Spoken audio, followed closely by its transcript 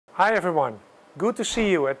Hi everyone, good to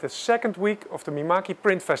see you at the second week of the Mimaki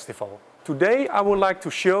Print Festival. Today I would like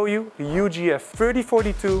to show you the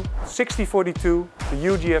UJF-3042, 6042, the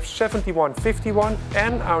UJF-7151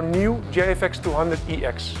 and our new JFX200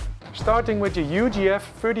 EX. Starting with the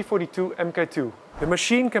UJF-3042MkII. The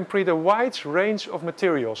machine can print a wide range of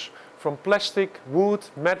materials, from plastic, wood,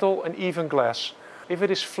 metal and even glass. If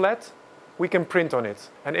it is flat, we can print on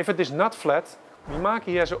it. And if it is not flat,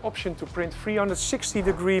 Mimaki has an option to print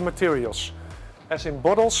 360-degree materials, as in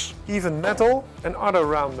bottles, even metal and other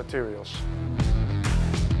round materials.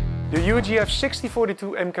 The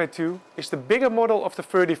UJF-6042MkII is the bigger model of the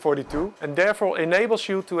 3042 and therefore enables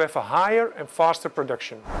you to have a higher and faster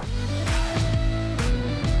production.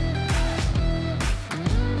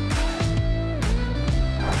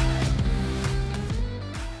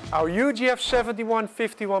 Our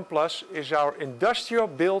UJF-7151 Plus is our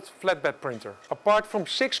industrial-built flatbed printer. Apart from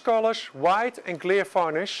 6 colors, white and clear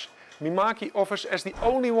varnish, Mimaki offers as the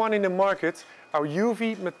only one in the market our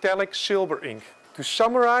UV metallic silver ink. To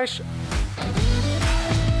summarize,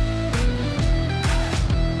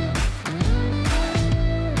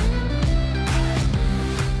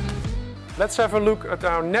 let's have a look at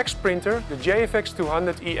our next printer, the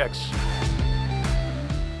JFX200 EX.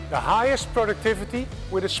 The highest productivity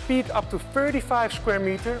with a speed up to 35 square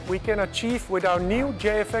meters we can achieve with our new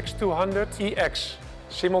JFX200 EX.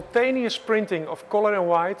 Simultaneous printing of color and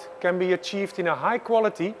white can be achieved in a high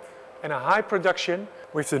quality and a high production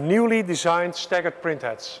with the newly designed staggered print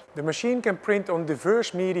heads. The machine can print on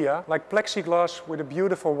diverse media like plexiglass with a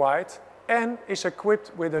beautiful white and is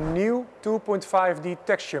equipped with a new 2.5D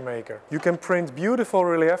texture maker. You can print beautiful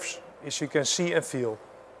reliefs as you can see and feel.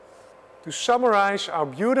 To summarize our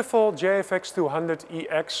beautiful JFX200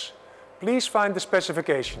 EX, please find the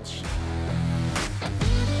specifications.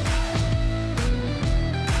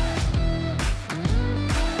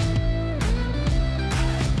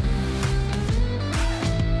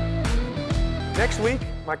 Next week,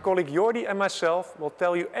 my colleague Jordi and myself will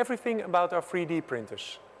tell you everything about our 3D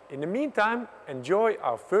printers. In the meantime, enjoy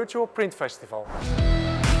our Virtual Print Festival.